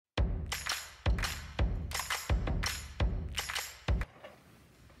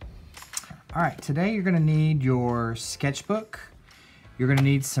All right, today you're gonna need your sketchbook. You're gonna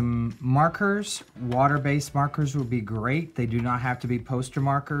need some markers. Water-based markers would be great. They do not have to be poster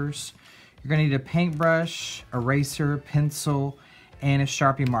markers. You're gonna need a paintbrush, eraser, pencil, and a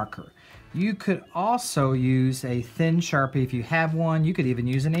Sharpie marker. You could also use a thin Sharpie if you have one. You could even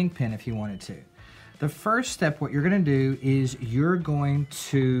use an ink pen if you wanted to. The first step, what you're gonna do is you're going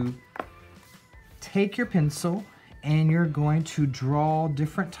to take your pencil and you're going to draw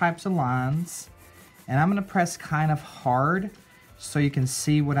different types of lines. And I'm gonna press kind of hard so you can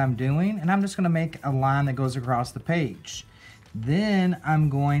see what I'm doing. And I'm just gonna make a line that goes across the page. Then I'm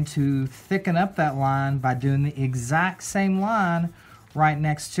going to thicken up that line by doing the exact same line right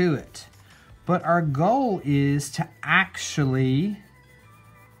next to it. But our goal is to actually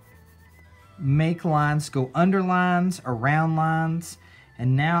make lines go under lines, around lines.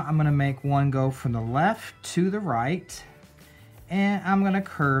 And now I'm gonna make one go from the left to the right. And I'm gonna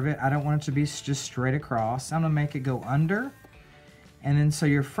curve it. I don't want it to be just straight across. I'm gonna make it go under. And then so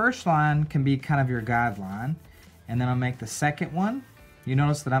your first line can be kind of your guideline. And then I'll make the second one. You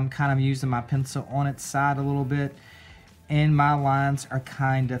notice that I'm kind of using my pencil on its side a little bit. And my lines are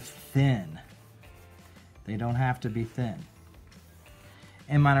kind of thin. They don't have to be thin.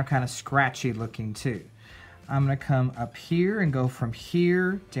 And mine are kind of scratchy looking too. I'm gonna come up here and go from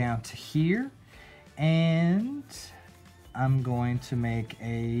here down to here. And I'm going to make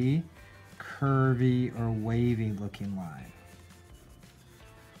a curvy or wavy looking line.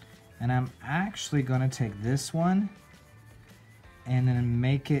 And I'm actually gonna take this one and then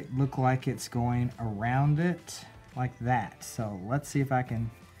make it look like it's going around it like that. So let's see if I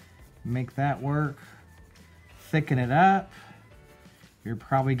can make that work. Thicken it up. You're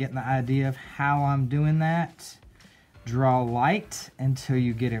probably getting the idea of how I'm doing that. Draw light until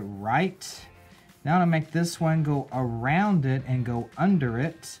you get it right. Now I'm gonna make this one go around it and go under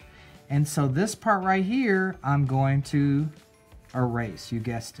it. And so this part right here, I'm going to erase, you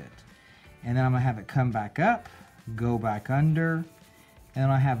guessed it. And then I'm gonna have it come back up, go back under, and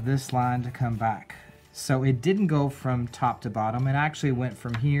then I have this line to come back. So it didn't go from top to bottom. It actually went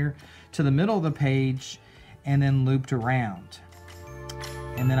from here to the middle of the page and then looped around.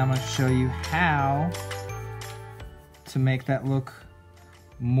 And then I'm going to show you how to make that look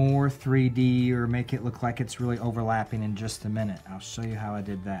more 3D or make it look like it's really overlapping in just a minute. I'll show you how I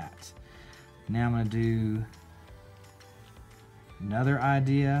did that. Now I'm going to do another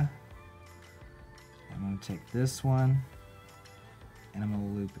idea. I'm going to take this one and I'm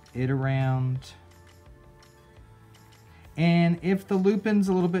going to loop it around. And if the looping's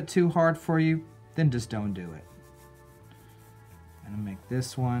a little bit too hard for you, then just don't do it. And make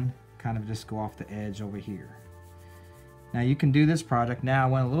this one kind of just go off the edge over here. Now you can do this project. Now I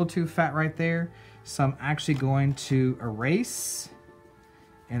went a little too fat right there, so I'm actually going to erase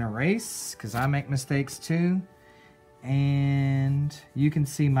and erase because I make mistakes too. And you can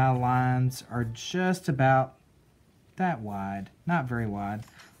see my lines are just about that wide, not very wide,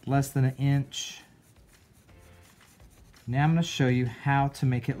 less than an inch. Now I'm going to show you how to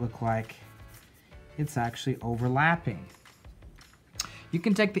make it look like it's actually overlapping. You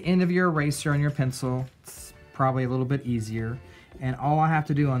can take the end of your eraser on your pencil. It's probably a little bit easier. And all I have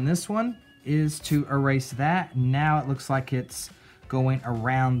to do on this one is to erase that. Now it looks like it's going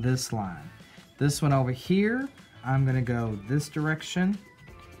around this line. This one over here, I'm gonna go this direction.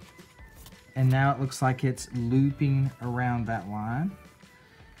 And now it looks like it's looping around that line.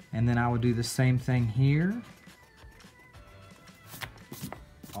 And then I will do the same thing here.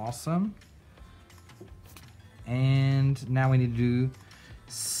 Awesome. And now we need to do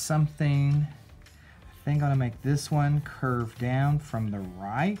something. I think I'm gonna make this one curve down from the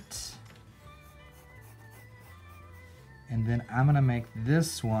right. And then I'm gonna make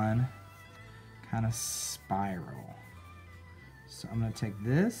this one kind of spiral. So I'm gonna take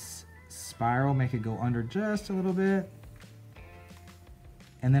this spiral, make it go under just a little bit.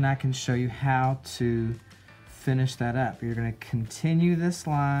 And then I can show you how to finish that up. You're gonna continue this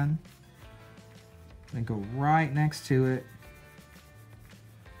line, then go right next to it.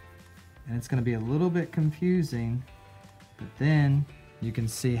 And it's gonna be a little bit confusing, but then you can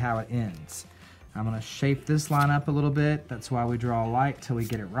see how it ends. I'm gonna shape this line up a little bit. That's why we draw a light till we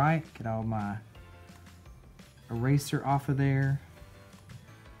get it right. Get all my eraser off of there.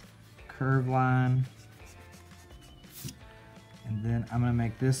 Curve line. And then I'm gonna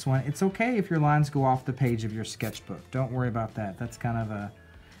make this one. It's okay if your lines go off the page of your sketchbook. Don't worry about that. That's kind of a,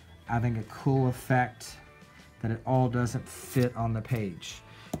 I think, a cool effect that it all doesn't fit on the page.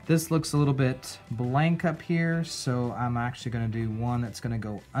 This looks a little bit blank up here, so I'm actually gonna do one that's gonna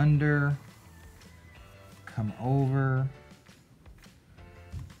go under, come over,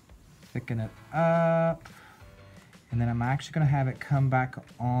 thicken it up. And then I'm actually gonna have it come back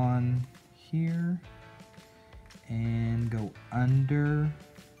on here and go under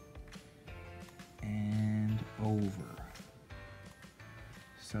and over.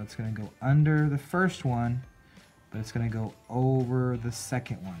 So it's gonna go under the first one, but it's gonna go over the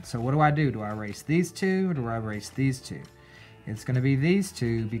second one. So what do? Do I erase these two or do I erase these two? It's gonna be these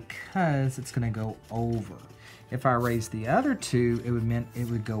two because it's gonna go over. If I erase the other two, it would mean it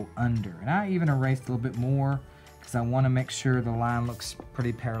would go under. And I even erased a little bit more because I wanna make sure the line looks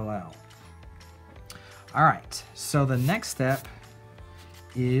pretty parallel. All right, so the next step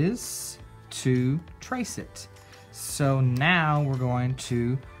is to trace it. So now we're going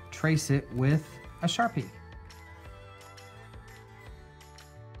to trace it with a Sharpie.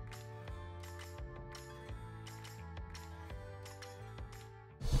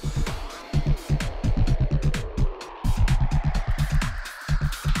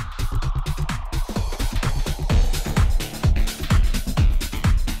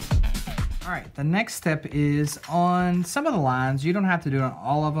 All right, the next step is on some of the lines. You don't have to do it on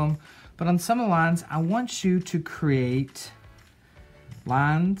all of them, but on some of the lines, I want you to create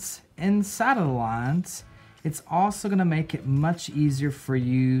lines inside of the lines. It's also gonna make it much easier for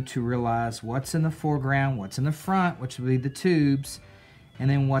you to realize what's in the foreground, what's in the front, which will be the tubes, and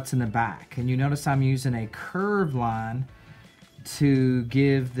then what's in the back. And you notice I'm using a curved line to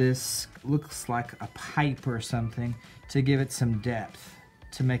give this, looks like a pipe or something, to give it some depth,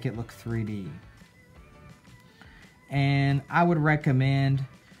 to make it look 3D. And I would recommend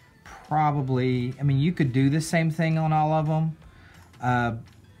probably, I mean, you could do the same thing on all of them.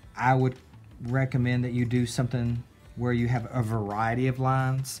 I would recommend that you do something where you have a variety of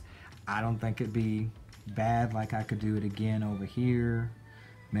lines. I don't think it'd be bad, like I could do it again over here.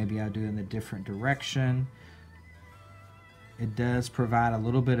 Maybe I'll do it in a different direction. It does provide a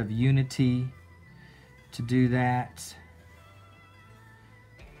little bit of unity to do that.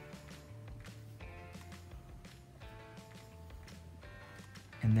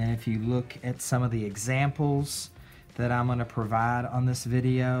 And then if you look at some of the examples that I'm going to provide on this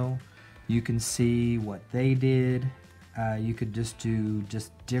video, you can see what they did. You could just do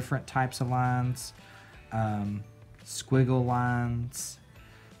just different types of lines, squiggle lines.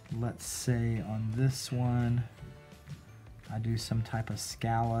 Let's say on this one, I do some type of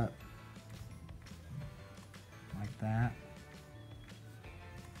scallop like that.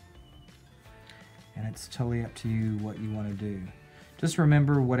 And it's totally up to you what you want to do. Just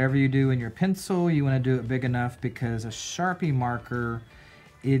remember, whatever you do in your pencil, you want to do it big enough, because a Sharpie marker,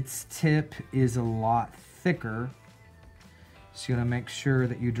 its tip is a lot thicker. So you want to make sure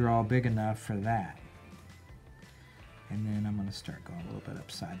that you draw big enough for that. And then I'm going to start going a little bit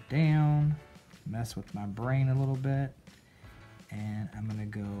upside down, mess with my brain a little bit. And I'm going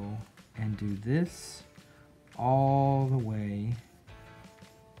to go and do this all the way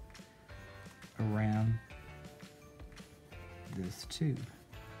around this tube.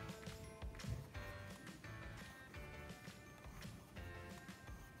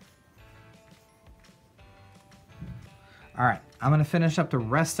 All right, I'm gonna finish up the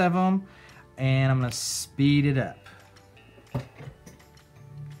rest of them and I'm gonna speed it up.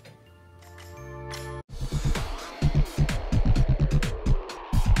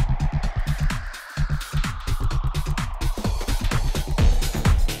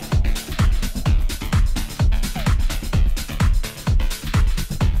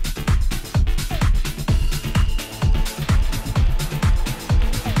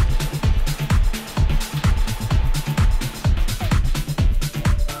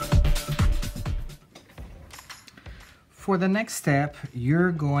 For the next step,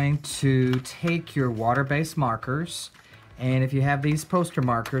 you're going to take your water-based markers, and if you have these poster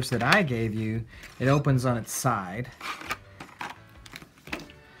markers that I gave you, it opens on its side.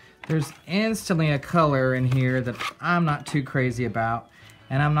 There's instantly a color in here that I'm not too crazy about,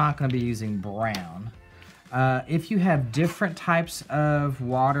 and I'm not going to be using brown. If you have different types of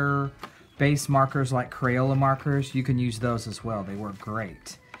water-based markers like Crayola markers, you can use those as well. They work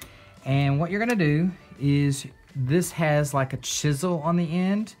great. And what you're going to do is, this has like a chisel on the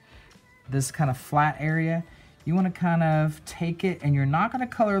end, this kind of flat area. You want to kind of take it, and you're not going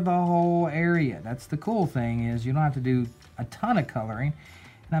to color the whole area. That's the cool thing, is you don't have to do a ton of coloring.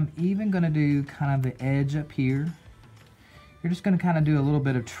 And I'm even going to do kind of the edge up here. You're just going to kind of do a little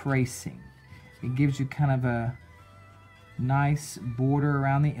bit of tracing. It gives you kind of a nice border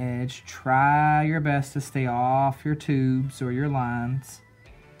around the edge. Try your best to stay off your tubes or your lines.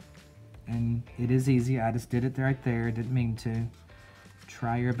 And it is easy, I just did it right there, didn't mean to.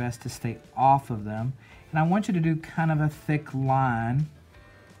 Try your best to stay off of them. And I want you to do kind of a thick line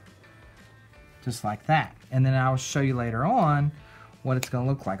just like that. And then I'll show you later on what it's gonna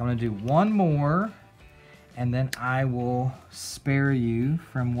look like. I'm gonna do one more, and then I will spare you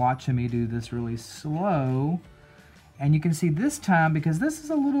from watching me do this really slow. And you can see this time, because this is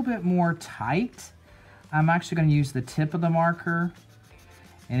a little bit more tight, I'm actually gonna use the tip of the marker.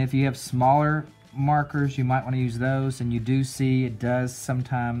 And if you have smaller markers, you might wanna use those. And you do see it does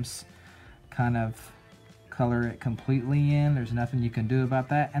sometimes kind of color it completely in. There's nothing you can do about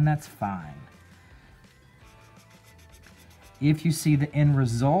that, and that's fine. If you see the end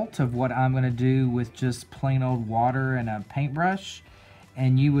result of what I'm gonna do with just plain old water and a paintbrush,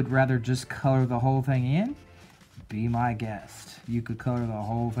 and you would rather just color the whole thing in, be my guest. You could color the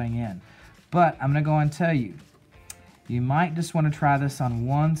whole thing in. But I'm gonna go and tell you, you might just wanna try this on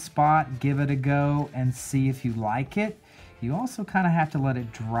one spot, give it a go, and see if you like it. You also kind of have to let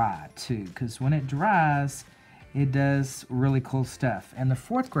it dry too, because when it dries, it does really cool stuff. And the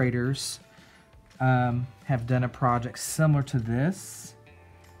fourth graders have done a project similar to this,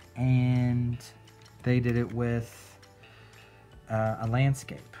 and they did it with a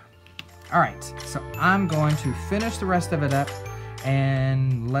landscape. All right, so I'm going to finish the rest of it up,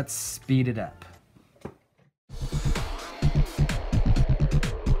 and let's speed it up.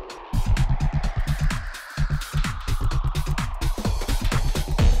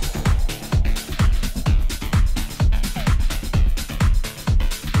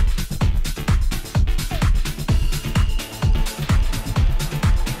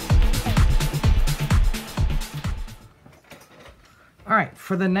 All right,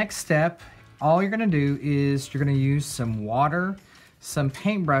 for the next step, all you're gonna do is you're gonna use some water, some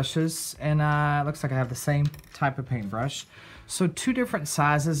paintbrushes, and it looks like I have the same type of paintbrush. So 2 different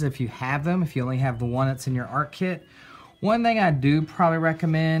sizes if you have them, if you only have the one that's in your art kit. One thing I do probably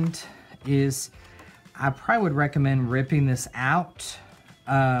recommend is, I probably would recommend ripping this out.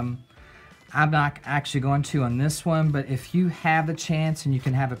 I'm not actually going to on this one, but if you have the chance and you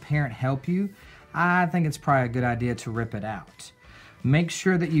can have a parent help you, I think it's probably a good idea to rip it out. Make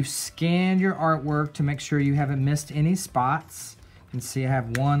sure that you've scanned your artwork to make sure you haven't missed any spots. You can see I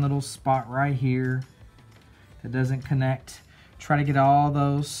have one little spot right here that doesn't connect. Try to get all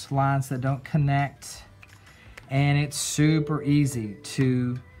those lines that don't connect. And it's super easy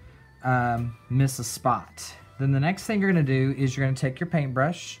to miss a spot. Then the next thing you're gonna do is you're gonna take your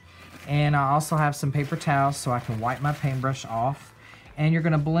paintbrush, and I also have some paper towels so I can wipe my paintbrush off, and you're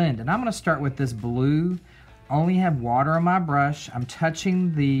gonna blend. And I'm gonna start with this blue. Only have water on my brush. I'm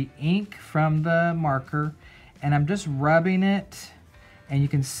touching the ink from the marker, and I'm just rubbing it, and you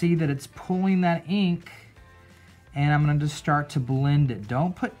can see that it's pulling that ink, and I'm gonna just start to blend it.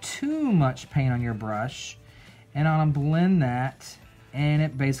 Don't put too much paint on your brush, and I'm gonna blend that, and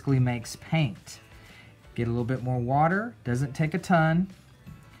it basically makes paint. Get a little bit more water, doesn't take a ton,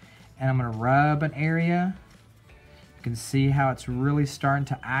 and I'm gonna rub an area. You can see how it's really starting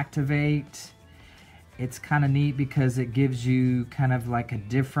to activate. It's kind of neat because it gives you kind of like a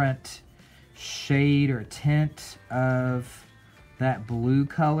different shade or tint of that blue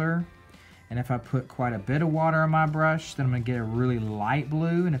color. And if I put quite a bit of water on my brush, then I'm gonna get a really light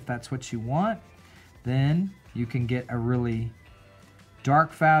blue. And if that's what you want, then you can get a really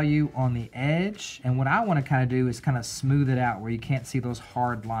dark value on the edge. And what I want to kind of do is kind of smooth it out where you can't see those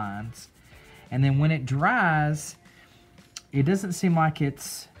hard lines. And then when it dries, it doesn't seem like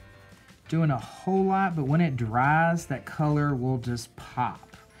it's doing a whole lot, but when it dries, that color will just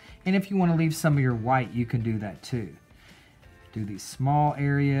pop. And if you want to leave some of your white, you can do that too. Do these small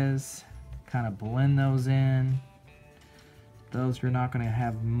areas, kind of blend those in. Those you're not going to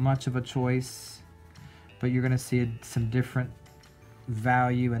have much of a choice, but you're going to see some different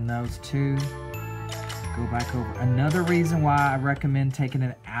value in those too. Go back over. Another reason why I recommend taking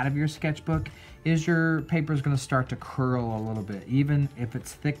it out of your sketchbook is your paper is going to start to curl a little bit. Even if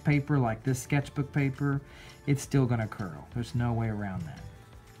it's thick paper like this sketchbook paper, it's still going to curl. There's no way around that.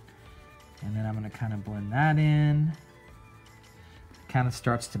 And then I'm going to kind of blend that in. Kind of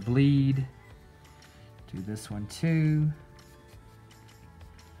starts to bleed. Do this one too.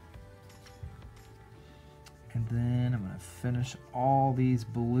 And then I'm going to finish all these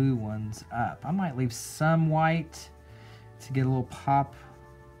blue ones up. I might leave some white to get a little pop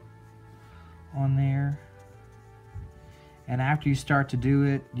on there. And after you start to do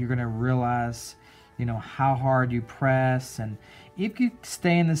it, you're going to realize, you know, how hard you press. And if you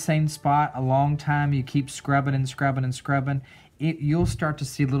stay in the same spot a long time, you keep scrubbing and scrubbing and scrubbing, you'll start to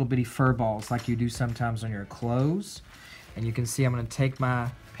see little bitty fur balls like you do sometimes on your clothes. And you can see I'm going to take my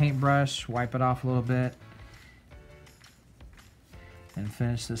paintbrush, wipe it off a little bit, and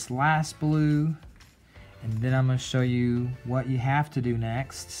finish this last blue. And then I'm going to show you what you have to do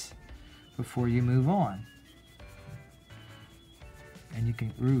next before you move on. And you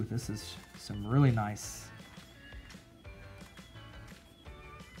can, ooh, this is some really nice.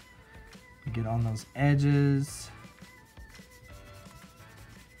 Get on those edges.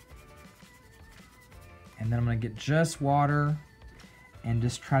 And then I'm going to get just water and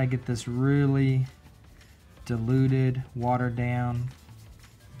just try to get this really diluted, watered down.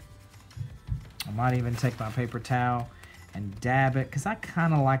 I might even take my paper towel and dab it because I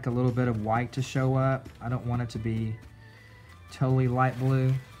kind of like a little bit of white to show up. I don't want it to be totally light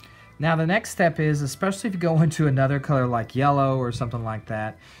blue. Now the next step is, especially if you go into another color like yellow or something like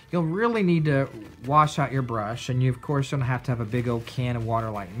that, you'll really need to wash out your brush, and you of course don't have to have a big old can of water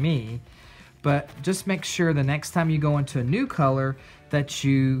like me, but just make sure the next time you go into a new color that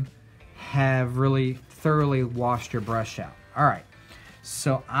you have really thoroughly washed your brush out. All right,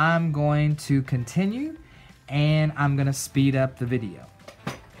 so I'm going to continue and I'm going to speed up the video.